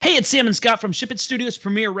it's Sam and Scott from Ship It Studios'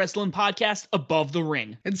 premier wrestling podcast, Above the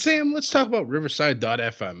Ring. And Sam, let's talk about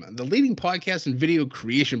Riverside.fm, the leading podcast and video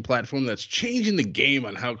creation platform that's changing the game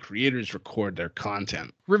on how creators record their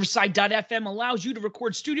content. Riverside.fm allows you to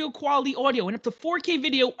record studio quality audio and up to 4K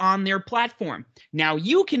video on their platform. Now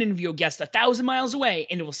you can interview a guest 1,000 miles away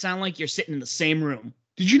and it will sound like you're sitting in the same room.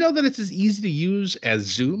 Did you know that it's as easy to use as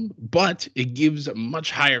Zoom, but it gives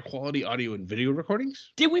much higher quality audio and video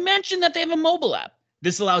recordings? Did we mention that they have a mobile app?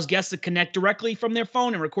 This allows guests to connect directly from their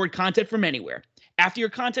phone and record content from anywhere. After your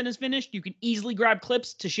content is finished, you can easily grab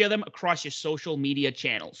clips to share them across your social media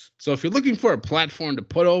channels. So if you're looking for a platform to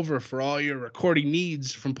put over for all your recording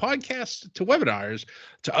needs, from podcasts to webinars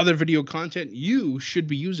to other video content, you should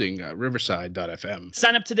be using Riverside.fm.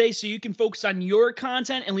 Sign up today so you can focus on your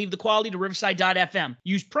content and leave the quality to Riverside.fm.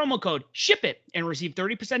 Use promo code SHIPIT and receive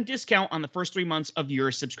 30% discount on the first 3 months of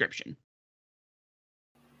your subscription.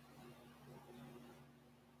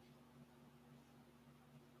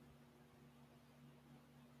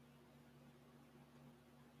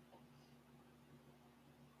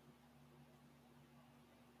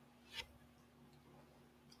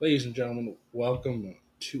 Ladies and gentlemen, welcome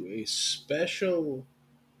to a special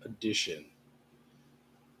edition.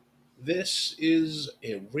 This is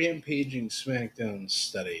a Rampaging SmackDown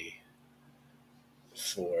study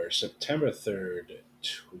for September 3rd,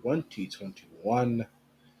 2021. I'm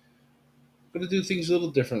going to do things a little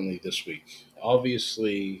differently this week.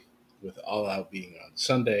 Obviously, with All Out being on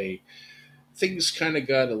Sunday, things kind of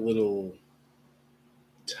got a little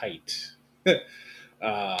tight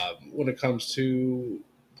when it comes to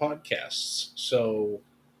podcasts. So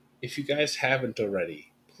if you guys haven't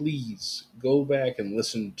already, please go back and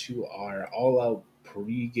listen to our All Out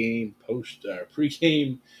pregame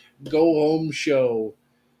go home show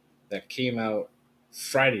that came out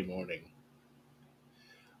Friday morning,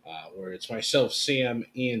 where it's myself, Sam,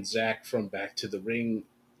 and Zach from Back to the Ring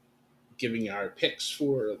giving our picks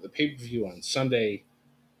for the pay-per-view on Sunday,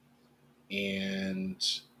 and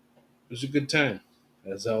it was a good time,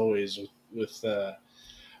 as always, with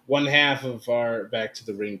one half of our Back to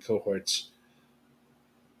the Ring cohorts.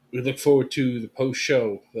 We look forward to the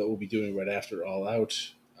post-show that we'll be doing right after All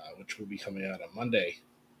Out, which will be coming out on Monday.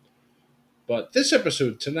 But this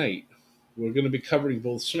episode tonight, we're going to be covering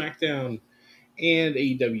both SmackDown and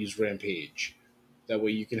AEW's Rampage. That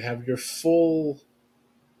way you can have your full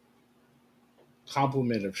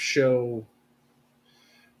complement of show,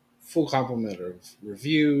 full complement of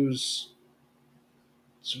reviews,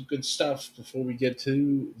 some good stuff before we get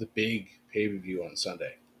to the big pay-per-view on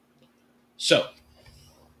Sunday. So,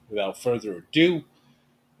 without further ado,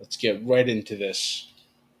 let's get right into this.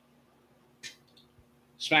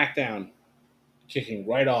 SmackDown kicking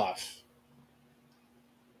right off.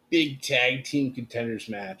 Big tag team contenders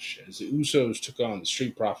match as the Usos took on the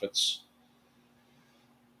Street Profits.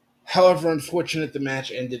 However, unfortunate, the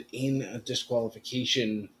match ended in a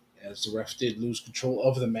disqualification as the ref did lose control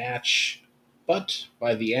of the match. But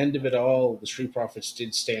by the end of it all, the Street Profits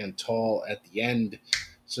did stand tall at the end.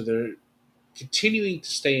 So they're continuing to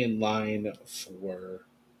stay in line for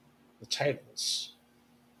the titles.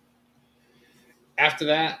 After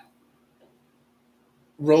that,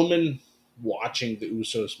 Roman, watching the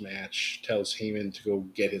Usos match, tells Heyman to go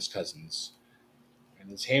get his cousins.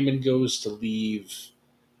 And as Heyman goes to leave,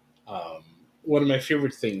 one of my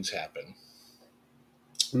favorite things happen.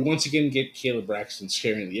 We once again get Kayla Braxton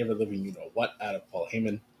scaring the ever-living you-know-what out of Paul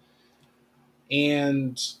Heyman.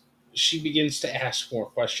 And she begins to ask more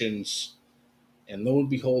questions. And lo and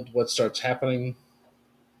behold, what starts happening?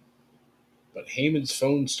 But Heyman's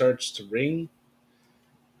phone starts to ring.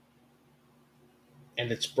 And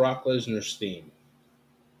it's Brock Lesnar's theme.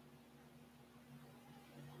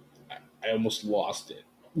 I almost lost it.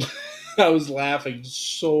 I was laughing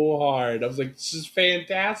so hard. I was like, this is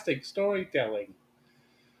fantastic storytelling.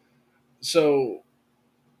 So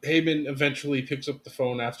Heyman eventually picks up the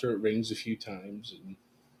phone after it rings a few times and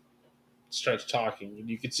starts talking. And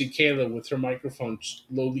you can see Kayla with her microphone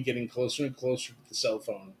slowly getting closer and closer to the cell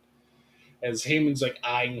phone as Heyman's like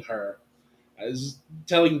eyeing her, as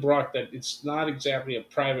telling Brock that it's not exactly a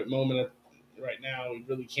private moment right now. We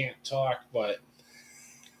really can't talk, but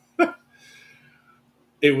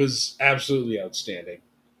it was absolutely outstanding.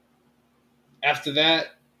 After that,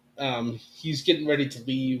 he's getting ready to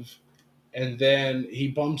leave, and then he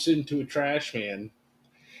bumps into a trash man,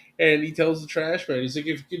 and he tells the trash man, he's like,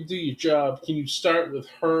 if you can do your job, can you start with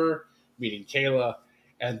her, meaning Kayla?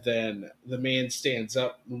 And then the man stands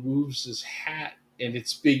up, removes his hat, and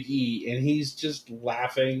it's Big E, and he's just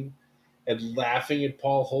laughing at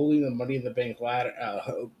Paul holding the Money in the Bank ladder,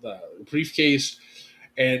 the briefcase,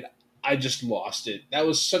 and I just lost it. That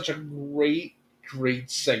was such a great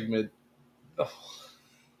segment. Oh,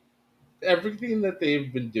 everything that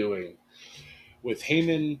they've been doing with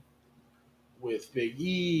Heyman, with Big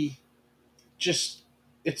E, just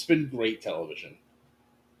it's been great television,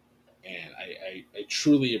 and I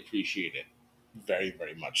truly appreciate it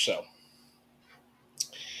very much so.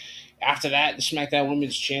 After that, the SmackDown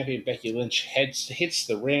Women's Champion Becky Lynch hits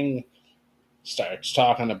the ring, starts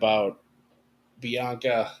talking about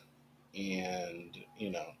Bianca, and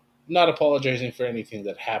not apologizing for anything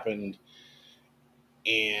that happened.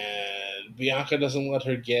 And Bianca doesn't let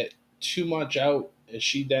her get too much out as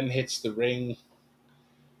she then hits the ring.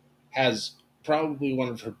 Has probably one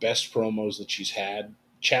of her best promos that she's had.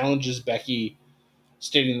 Challenges Becky,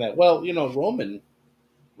 stating that, well,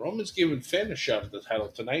 Roman's giving Finn a shot at the title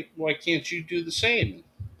tonight. Why can't you do the same?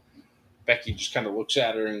 Becky just kind of looks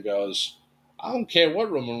at her and goes, I don't care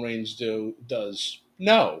what Roman Reigns does.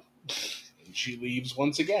 No. And she leaves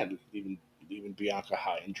once again, leaving Bianca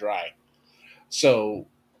high and dry. So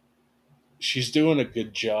she's doing a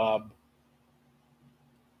good job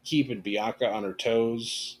keeping Bianca on her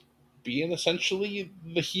toes, being essentially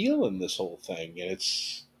the heel in this whole thing, and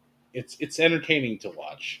it's entertaining to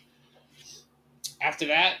watch. After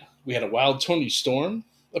that, we had a wild Tony Storm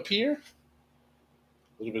appear.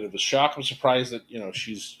 A little bit of a shock. I'm surprised that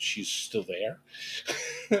she's still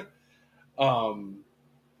there. um,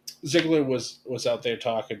 Ziggler was out there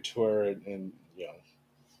talking to her and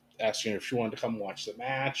asking her if she wanted to come watch the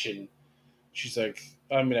match, and she's like,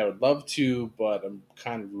 I mean, I would love to, but I'm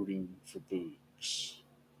kind of rooting for Boogs.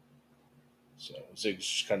 So Zig's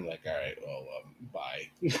just kind of like, all right, well,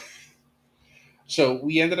 bye. So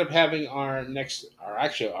we ended up having our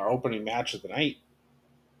opening match of the night.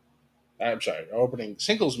 I'm sorry, our opening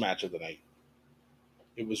singles match of the night.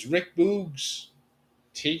 It was Rick Boogs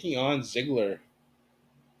taking on Ziggler,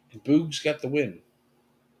 and Boogs got the win.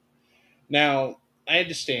 Now, I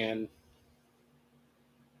understand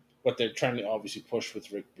what they're trying to obviously push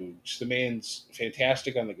with Rick Boogs. The man's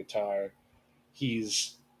fantastic on the guitar.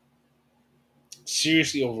 He's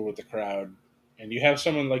seriously over with the crowd. And you have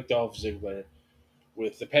someone like Dolph Ziggler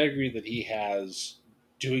with the pedigree that he has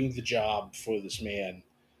doing the job for this man.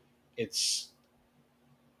 It's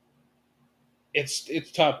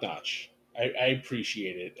it's top notch. I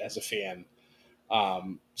appreciate it as a fan,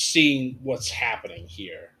 seeing what's happening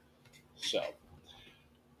here. So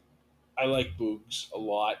I like Boogs a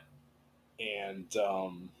lot, and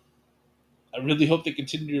I really hope they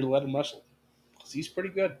continue to let him wrestle because he's pretty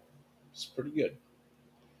good. He's pretty good.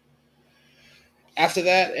 After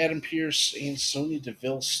that, Adam Pearce and Sonya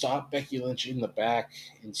Deville stop Becky Lynch in the back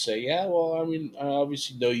and say, "Yeah, well, I mean, I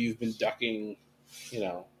obviously know you've been ducking,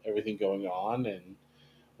 everything going on, and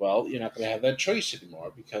well, you're not going to have that choice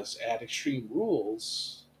anymore because at Extreme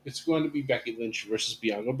Rules, it's going to be Becky Lynch versus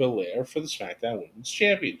Bianca Belair for the SmackDown Women's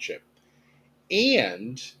Championship,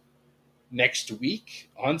 and next week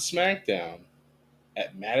on SmackDown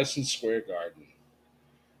at Madison Square Garden,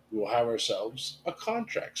 we will have ourselves a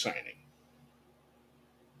contract signing."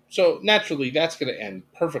 So naturally, that's going to end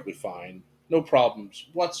perfectly fine, no problems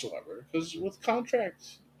whatsoever. Because with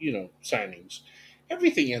contract, signings,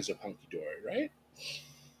 everything ends up hunky dory, right?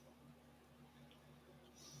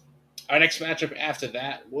 Our next matchup after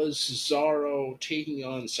that was Cesaro taking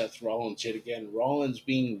on Seth Rollins yet again. Rollins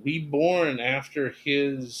being reborn after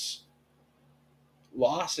his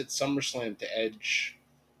loss at SummerSlam to Edge.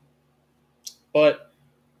 But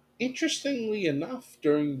interestingly enough,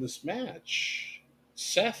 during this match,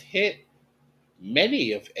 Seth hit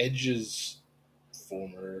many of Edge's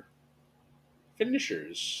former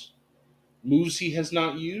finishers, moves he has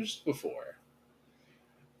not used before.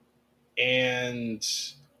 And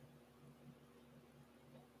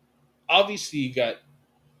obviously, you got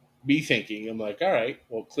me thinking, I'm like, all right,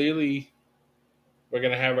 well, clearly we're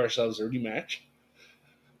going to have ourselves a rematch.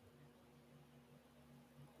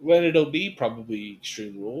 When it'll be, probably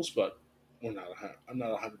Extreme Rules, but I'm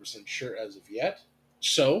not 100% sure as of yet.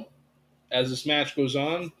 So, as this match goes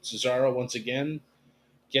on, Cesaro once again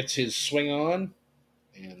gets his swing on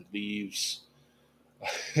and leaves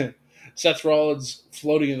Seth Rollins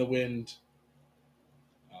floating in the wind.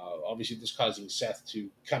 Obviously, this causing Seth to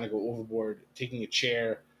kind of go overboard, taking a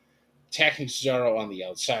chair, attacking Cesaro on the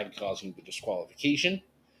outside, causing the disqualification.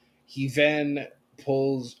 He then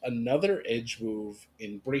pulls another edge move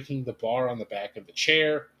in breaking the bar on the back of the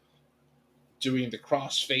chair, doing the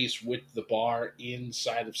crossface with the bar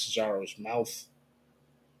inside of Cesaro's mouth.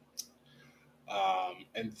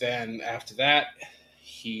 And then after that,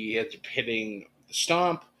 he ends up hitting the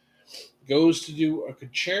stomp, goes to do a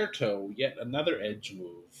concerto, yet another edge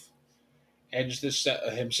move. Edge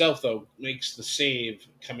himself, though, makes the save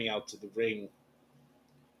coming out to the ring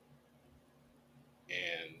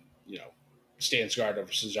and, stands guard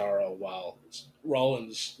over Cesaro while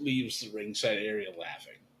Rollins leaves the ringside area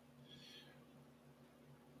laughing.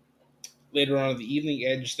 Later on in the evening,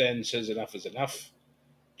 Edge then says enough is enough,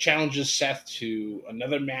 challenges Seth to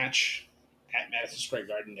another match at Madison Square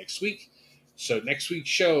Garden next week. So next week's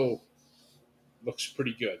show looks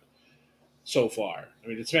pretty good so far. I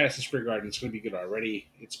mean, it's Madison Square Garden. It's going to be good already.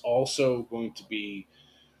 It's also going to be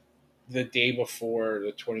the day before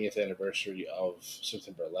the 20th anniversary of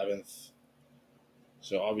September 11th.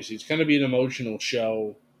 So obviously it's going to be an emotional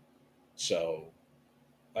show. So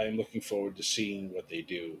I am looking forward to seeing what they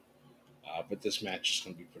do. But this match is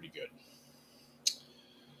going to be pretty good.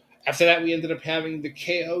 After that, we ended up having the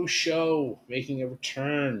KO show making a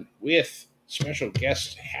return with special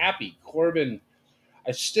guest Happy Corbin.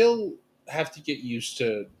 I still have to get used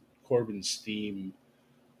to Corbin's theme.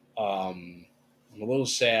 I'm a little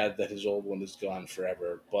sad that his old one is gone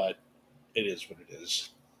forever, but it is what it is.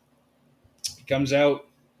 He comes out,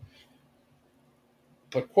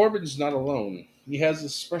 but Corbin's not alone. He has a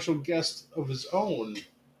special guest of his own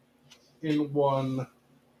in one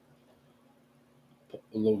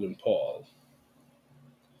Logan Paul.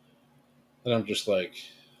 And I'm just like,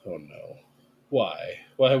 oh no. Why?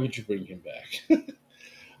 Why would you bring him back?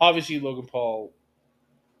 Obviously, Logan Paul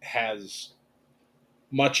has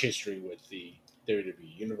much history with the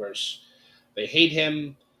WWE Universe. They hate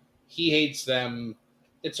him. He hates them.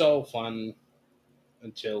 It's all fun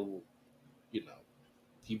until,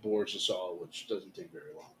 he bores us all, which doesn't take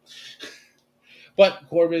very long. But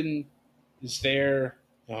Corbin is there.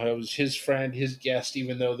 It was his friend, his guest,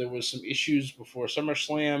 even though there was some issues before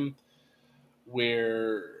SummerSlam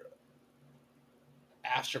where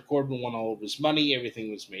after Corbin won all of his money,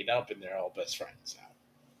 everything was made up and they're all best friends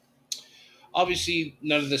now. Obviously,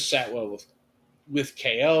 none of this sat well with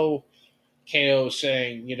KO. KO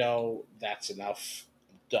saying, that's enough.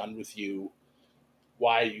 I'm done with you.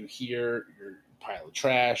 Why are you here? You're a pile of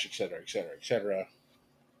trash, etc., etc., etc.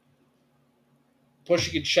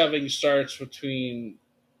 Pushing and shoving starts between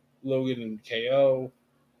Logan and KO.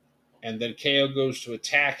 And then KO goes to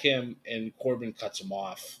attack him, and Corbin cuts him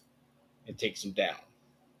off and takes him down.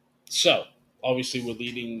 So, obviously, we're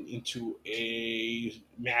leading into a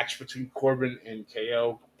match between Corbin and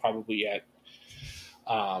KO, probably at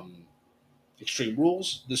Extreme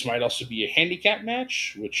Rules. This might also be a handicap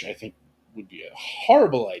match, which I think would be a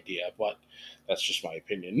horrible idea, but that's just my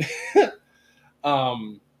opinion.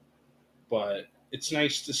 But it's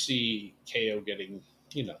nice to see KO getting,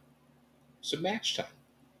 some match time.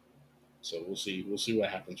 So we'll see. We'll see what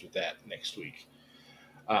happens with that next week.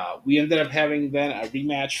 We ended up having then a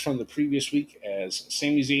rematch from the previous week as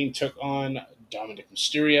Sami Zayn took on Dominic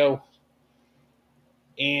Mysterio.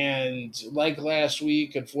 And like last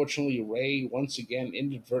week, unfortunately, Ray once again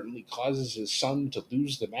inadvertently causes his son to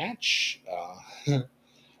lose the match.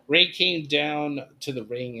 Ray came down to the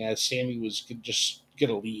ring as Sami was just going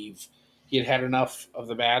to leave. He had had enough of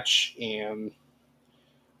the match, and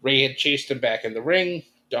Ray had chased him back in the ring.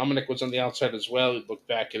 Dominic was on the outside as well. He looked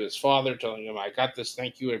back at his father, telling him, I got this,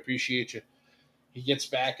 thank you, I appreciate you. He gets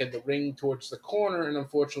back in the ring towards the corner, and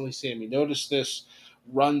unfortunately, Sami noticed this,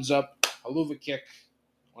 runs up, Helluva Kick,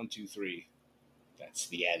 1, 2, 3. That's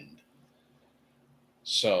the end.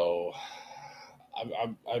 So,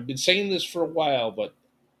 I've been saying this for a while, but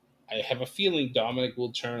I have a feeling Dominic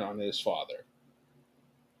will turn on his father.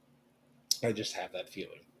 I just have that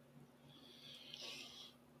feeling.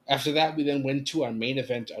 After that, we then went to our main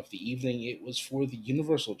event of the evening. It was for the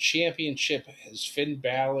Universal Championship as Finn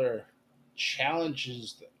Balor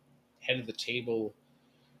challenges the head of the table,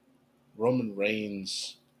 Roman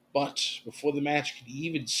Reigns. But before the match could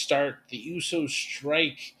even start, the Usos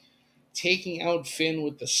strike, taking out Finn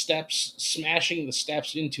with the steps, smashing the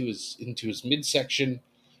steps into his midsection,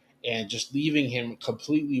 and just leaving him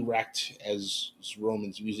completely wrecked as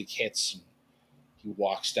Roman's music hits. He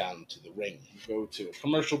walks down to the ring. We go to a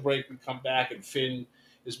commercial break. We come back, and Finn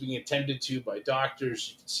is being attended to by doctors.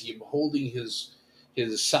 You can see him holding his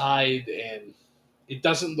side, and it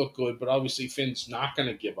doesn't look good. But obviously, Finn's not going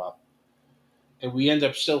to give up, and we end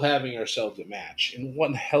up still having ourselves a match. And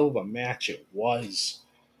what hell of a match it was!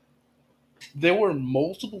 There were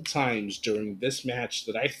multiple times during this match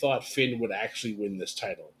that I thought Finn would actually win this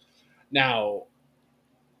title. Now,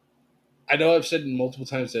 I know I've said multiple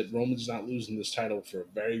times that Roman's not losing this title for a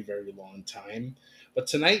very, very long time, but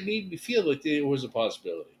tonight made me feel like there was a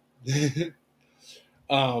possibility.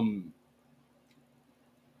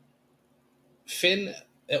 Finn,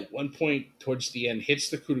 at one point towards the end, hits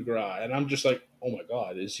the coup de grace, and I'm just like, oh my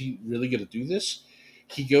God, is he really going to do this?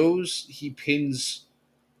 He goes, he pins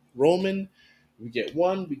Roman. We get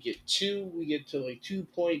one, we get two, we get to like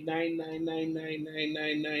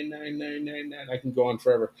 2.99999999999. I can go on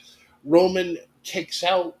forever. Roman kicks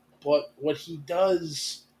out, but what he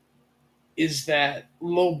does is that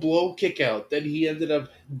low blow kick out that he ended up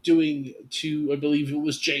doing to, I believe it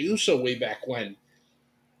was Jey Uso way back when.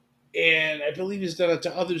 And I believe he's done it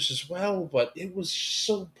to others as well, but it was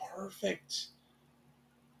so perfect.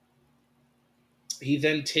 He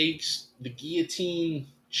then takes the guillotine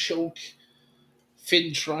choke,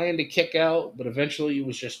 Finn trying to kick out, but eventually it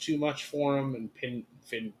was just too much for him, and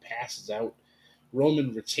Finn passes out.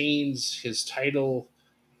 Roman retains his title,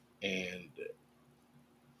 and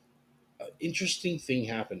an interesting thing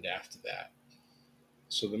happened after that.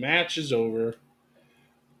 So the match is over.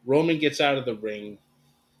 Roman gets out of the ring.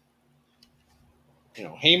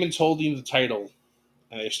 Heyman's holding the title,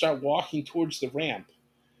 and they start walking towards the ramp.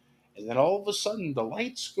 And then all of a sudden, the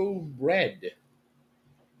lights go red,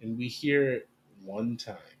 and we hear it one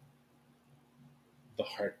time the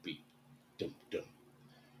heartbeat. Dum, dum.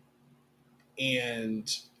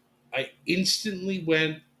 And I instantly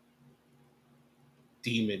went,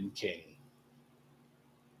 Demon King.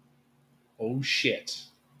 Oh shit.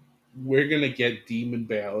 We're going to get Demon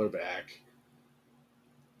Balor back.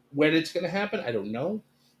 When it's going to happen, I don't know.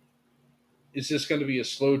 Is this going to be a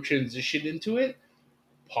slow transition into it?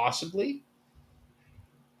 Possibly.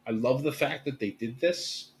 I love the fact that they did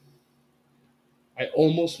this. I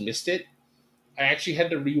almost missed it. I actually had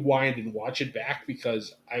to rewind and watch it back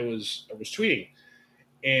because I was tweeting,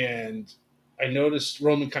 and I noticed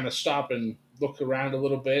Roman kind of stop and look around a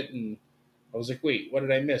little bit, and I was like, "Wait, what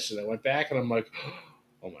did I miss?" And I went back, and I'm like,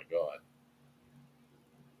 "Oh my god!"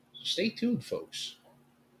 So stay tuned, folks.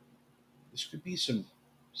 This could be some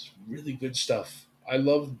really good stuff. I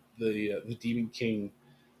love the Demon King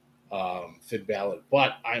Finn Balor,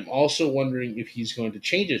 but I'm also wondering if he's going to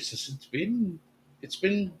change it since it's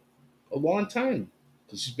been a long time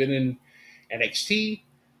because he's been in NXT.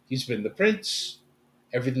 He's been the Prince.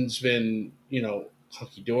 Everything's been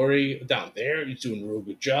hunky dory down there. He's doing a real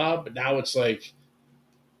good job, but now it's like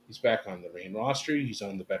he's back on the main roster. He's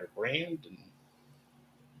on the better brand, and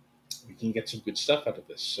we can get some good stuff out of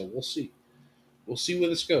this. So we'll see. We'll see where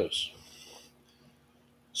this goes.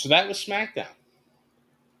 So that was SmackDown.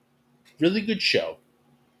 Really good show.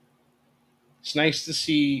 It's nice to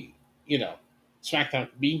see, SmackDown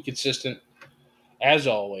being consistent as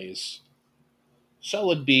always.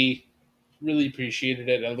 Solid B. Really appreciated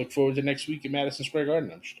it. I look forward to next week at Madison Square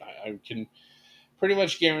Garden. I can pretty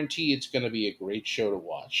much guarantee it's going to be a great show to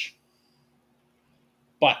watch.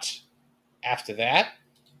 But after that,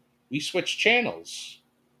 we switch channels.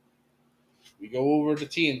 We go over to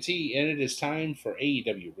TNT, and it is time for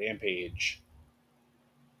AEW Rampage.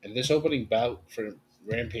 And this opening bout for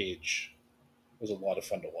Rampage was a lot of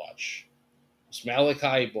fun to watch. It's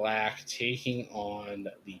Malachi Black taking on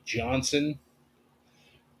Lee Johnson.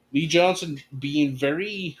 Lee Johnson being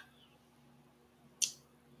very,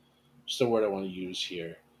 what's the word I want to use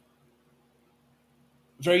here?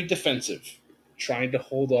 Very defensive, trying to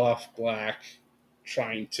hold off Black,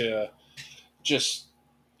 trying to just,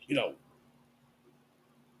 you know,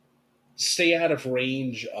 stay out of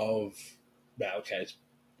range of Malachi's,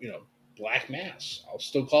 Black Mass. I'll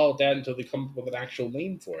still call it that until they come up with an actual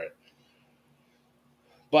name for it.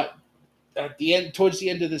 But at the end, towards the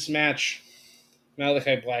end of this match,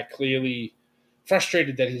 Malachi Black clearly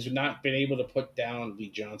frustrated that he's not been able to put down Lee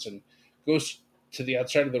Johnson, goes to the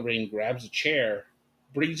outside of the ring, grabs a chair,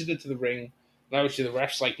 brings it into the ring. And obviously the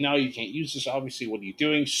ref's like, no, you can't use this. Obviously, what are you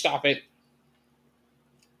doing? Stop it.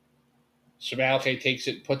 So Malachi takes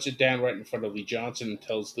it, puts it down right in front of Lee Johnson, and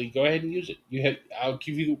tells Lee, "Go ahead and use it. I'll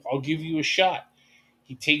give you a shot."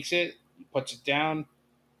 He takes it, he puts it down,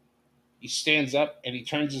 he stands up, and he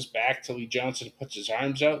turns his back to Lee Johnson and puts his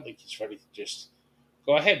arms out like he's ready to just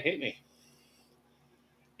go ahead, hit me.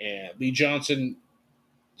 And Lee Johnson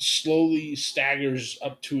slowly staggers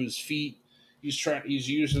up to his feet. He's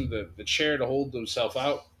using the chair to hold himself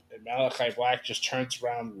out, and Malachi Black just turns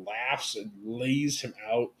around, laughs, and lays him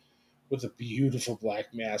out with a beautiful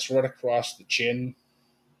black mass right across the chin.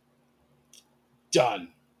 Done.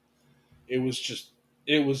 It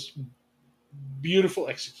was beautiful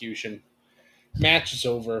execution. Match is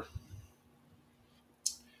over.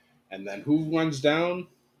 And then who runs down?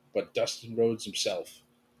 But Dustin Rhodes himself.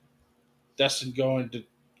 Dustin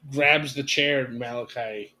grabs the chair, and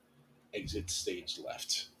Malachi exits stage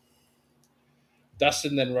left.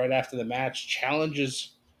 Dustin then, right after the match, challenges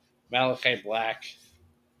Malachi Black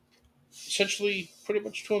essentially pretty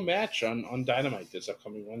much to a match on Dynamite this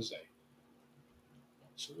upcoming Wednesday.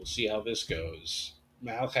 So we'll see how this goes.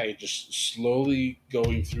 Malachi just slowly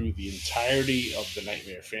going through the entirety of the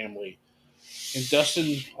Nightmare family. And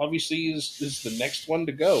Dustin obviously is the next one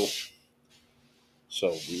to go.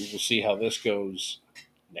 So we will see how this goes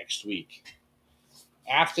next week.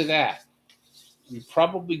 After that, we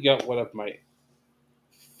probably got one of my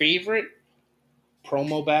favorite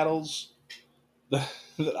promo battles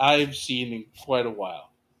that I've seen in quite a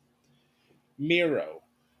while. Miro,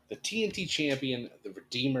 the TNT champion, the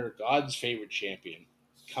Redeemer, God's favorite champion,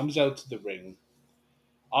 comes out to the ring,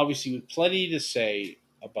 obviously with plenty to say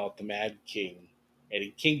about the Mad King,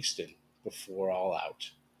 Eddie Kingston, before All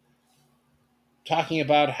Out. Talking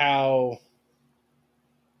about how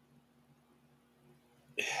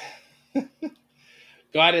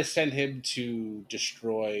God has sent him to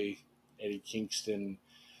destroy Eddie Kingston,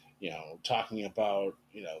 talking about,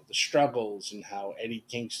 the struggles and how Eddie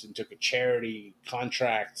Kingston took a charity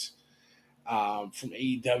contract from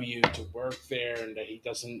AEW to work there, and that he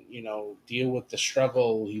doesn't, deal with the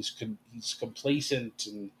struggle. He's complacent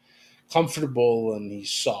and comfortable, and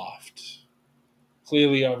he's soft.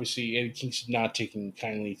 Clearly, obviously, Eddie Kingston not taking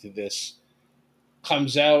kindly to this,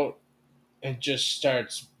 comes out and just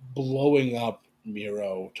starts blowing up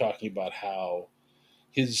Miro, talking about how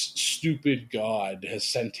his stupid God has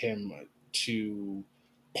sent him to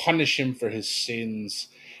punish him for his sins.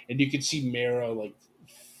 And you can see Miro like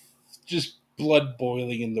just blood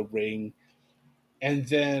boiling in the ring. And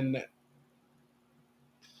then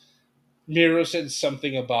Miro said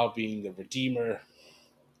something about being the Redeemer.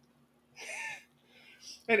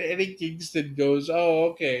 And Eddie Kingston goes, "Oh,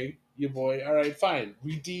 okay, you boy. All right, fine.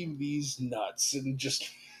 Redeem these nuts." And just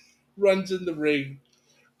runs in the ring,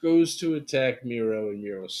 goes to attack Miro, and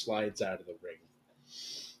Miro slides out of the ring.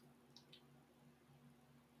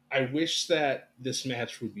 I wish that this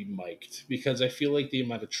match would be mic'd, because I feel like the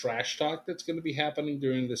amount of trash talk that's going to be happening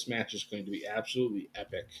during this match is going to be absolutely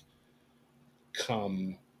epic.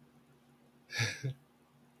 Come,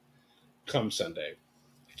 come Sunday.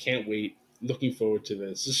 I can't wait. Looking forward to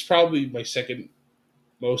this. This is probably my second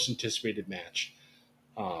most anticipated match.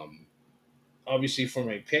 Um, Obviously, for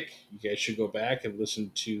my pick, you guys should go back and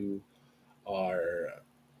listen to our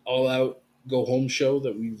All Out Go Home show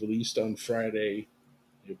that we released on Friday.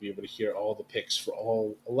 You'll be able to hear all the picks for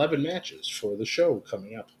all 11 matches for the show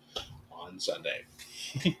coming up on Sunday.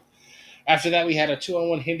 After that, we had a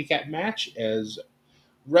 2-on-1 handicap match as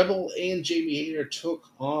Rebel and Jamie Hayter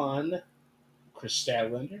took on Chris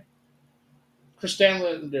Statlander. Chris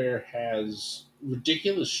Statlander has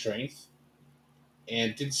ridiculous strength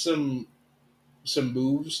and did some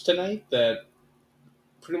moves tonight that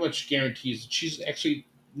pretty much guarantees that she's actually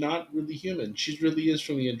not really human. She really is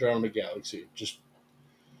from the Andromeda Galaxy. Just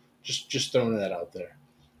throwing that out there.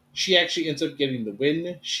 She actually ends up getting the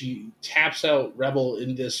win. She taps out Rebel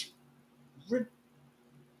in this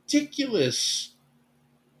ridiculous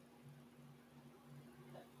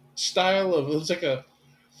style of, it was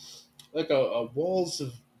like a Walls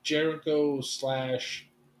of Jericho slash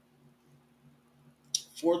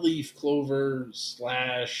 4-leaf clover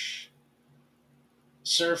slash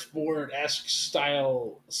surfboard esque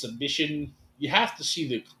style submission. You have to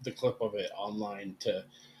see the clip of it online to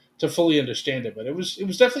fully understand it, but it was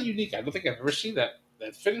definitely unique. I don't think I've ever seen that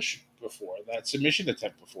finish before, that submission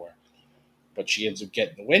attempt before. But she ends up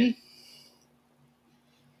getting the win,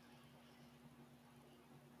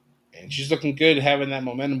 and she's looking good, having that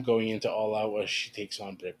momentum going into All Out as she takes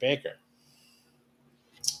on Britt Baker.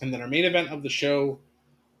 And then our main event of the show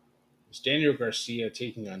was Daniel Garcia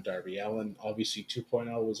taking on Darby Allin. Obviously,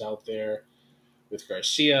 2.0 was out there with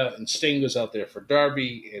Garcia, and Sting was out there for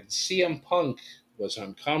Darby, and CM Punk was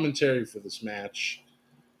on commentary for this match.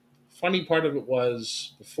 Funny part of it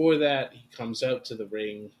was, before that, he comes out to the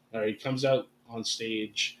ring, or he comes out on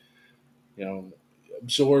stage, you know,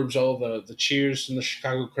 absorbs all the cheers from the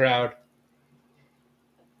Chicago crowd,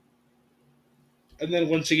 and then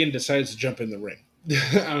once again decides to jump in the ring.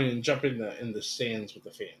 I mean, jump in the stands with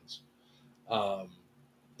the fans. Um,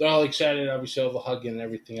 they're all excited, obviously, all the hugging and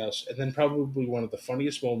everything else. And then probably one of the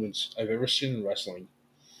funniest moments I've ever seen in wrestling.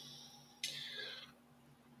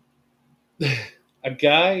 A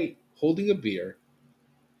guy holding a beer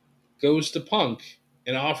goes to Punk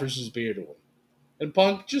and offers his beer to him. And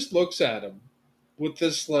Punk just looks at him with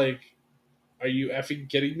this, like, are you effing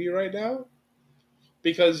kidding me right now?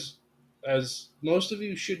 Because, as most of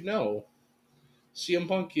you should know, CM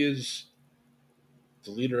Punk is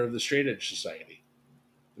the leader of the Straight Edge Society.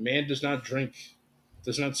 The man does not drink,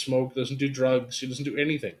 does not smoke, doesn't do drugs, he doesn't do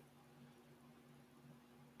anything.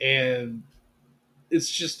 And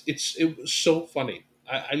it was so funny.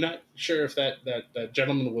 I'm not sure if that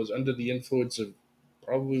gentleman was under the influence of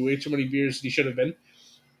probably way too many beers than he should have been.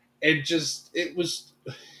 It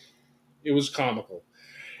was comical.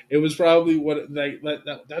 It was probably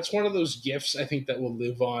that's one of those gifts I think that will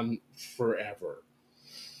live on forever.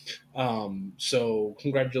 So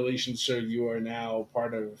congratulations, sir. You are now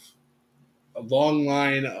part of a long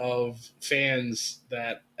line of fans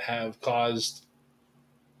that have caused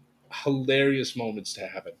hilarious moments to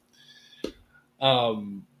happen.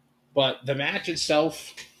 But the match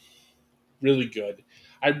itself, really good.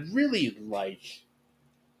 I really like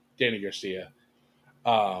Danny Garcia.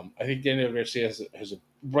 I think Daniel Garcia has a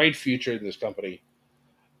bright future in this company.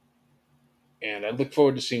 And I look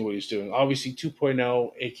forward to seeing what he's doing. Obviously,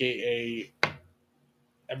 2.0, a.k.a.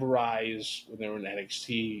 Everrise, when they were in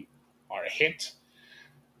NXT, are a hit.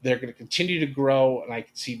 They're going to continue to grow, and I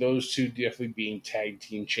can see those two definitely being tag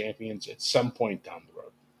team champions at some point down the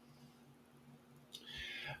road.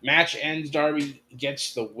 Match ends. Darby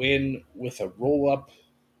gets the win with a roll-up.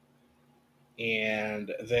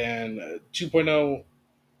 And then 2.0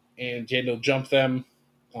 and Daniel jump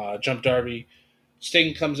Darby.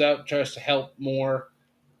 Sting comes out, tries to help more.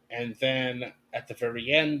 And then at the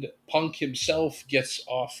very end, Punk himself gets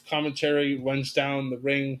off commentary, runs down the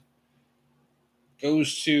ring,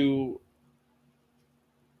 goes to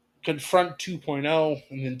confront 2.0,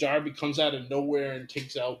 and then Darby comes out of nowhere and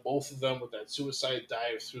takes out both of them with that suicide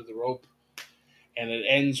dive through the rope. And it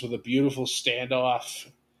ends with a beautiful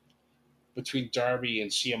standoff between Darby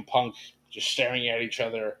and CM Punk, just staring at each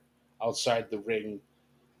other outside the ring.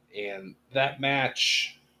 And that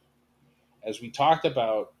match, as we talked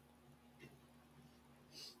about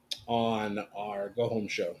on our Go Home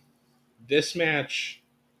show, this match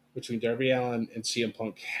between Darby Allin and CM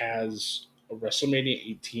Punk has a WrestleMania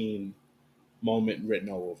 18 moment written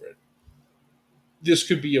all over it. This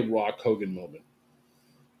could be a Rock Hogan moment.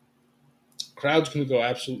 Crowd's going to go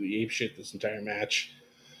absolutely apeshit this entire match.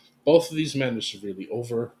 Both of these men are severely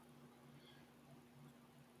over.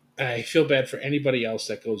 And I feel bad for anybody else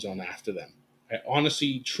that goes on after them. I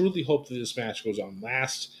honestly, truly hope that this match goes on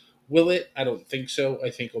last. Will it? I don't think so.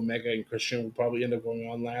 I think Omega and Christian will probably end up going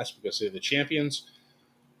on last because they're the champions.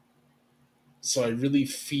 So I really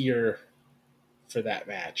fear for that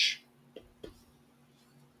match.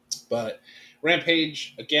 But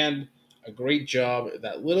Rampage, again, a great job.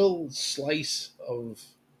 That little slice of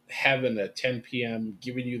heaven at 10 p.m.,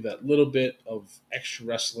 giving you that little bit of extra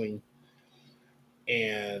wrestling.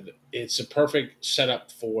 And it's a perfect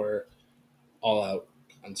setup for All Out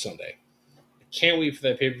on Sunday. I can't wait for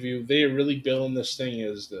that pay-per-view. They are really billing this thing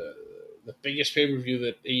as the biggest pay-per-view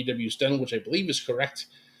that AEW's done, which I believe is correct.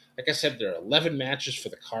 Like I said, there are 11 matches for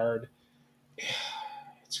the card.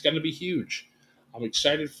 It's going to be huge. I'm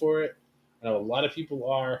excited for it. I know a lot of people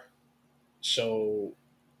are. So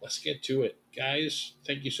let's get to it. Guys,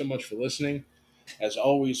 thank you so much for listening. As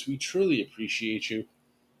always, we truly appreciate you.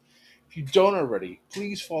 If you don't already,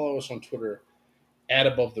 please follow us on Twitter at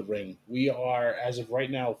Above the Ring. We are, as of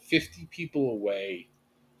right now, 50 people away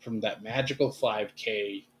from that magical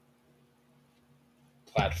 5K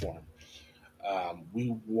platform.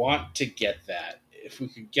 We want to get that. If we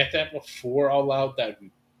could get that before All Out, that would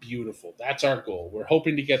be beautiful. That's our goal. We're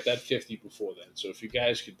hoping to get that 50 before then. So if you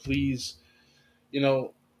guys could please,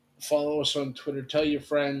 follow us on Twitter, tell your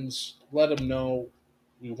friends, let them know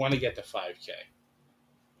we want to get to 5K.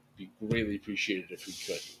 Be greatly appreciated if we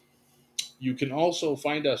could. You can also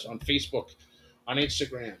find us on Facebook, on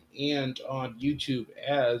Instagram, and on YouTube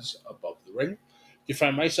as Above the Ring. You can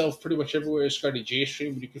find myself pretty much everywhere as Scotty J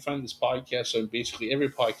Stream, but you can find this podcast on basically every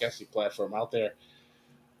podcasting platform out there.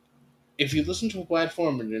 If you listen to a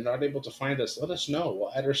platform and you're not able to find us, let us know.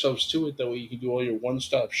 We'll add ourselves to it. That way you can do all your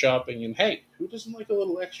one-stop shopping. And hey, who doesn't like a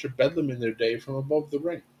little extra bedlam in their day from Above the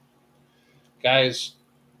Ring? Guys,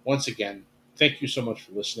 once again, thank you so much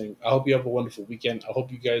for listening. I hope you have a wonderful weekend. I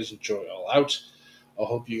hope you guys enjoy All Out. I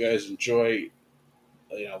hope you guys enjoy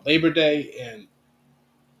Labor Day and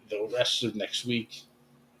the rest of next week.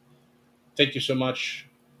 Thank you so much.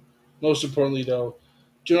 Most importantly, though,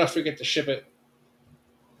 do not forget to ship it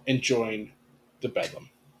and join the Bedlam.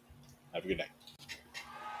 Have a good night.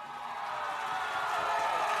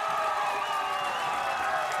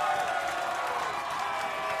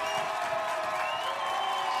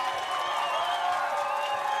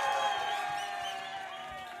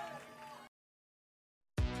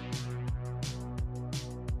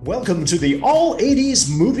 Welcome to the All 80s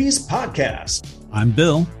Movies Podcast. I'm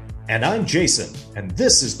Bill. And I'm Jason. And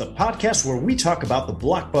this is the podcast where we talk about the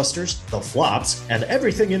blockbusters, the flops, and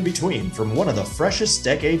everything in between from one of the freshest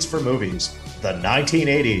decades for movies, the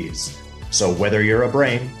 1980s. So whether you're a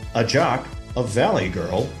brain, a jock, a valley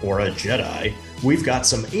girl, or a Jedi, we've got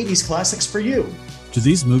some 80s classics for you. Do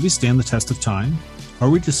these movies stand the test of time? Are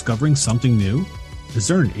we discovering something new? Is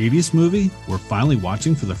there an 80s movie we're finally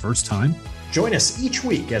watching for the first time? Join us each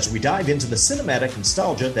week as we dive into the cinematic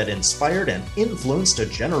nostalgia that inspired and influenced a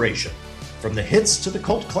generation. From the hits to the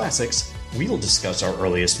cult classics, we'll discuss our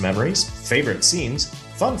earliest memories, favorite scenes,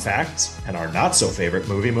 fun facts, and our not-so-favorite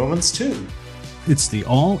movie moments too. It's the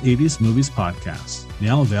All 80s Movies Podcast,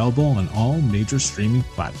 now available on all major streaming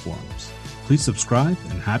platforms. Please subscribe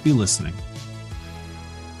and happy listening.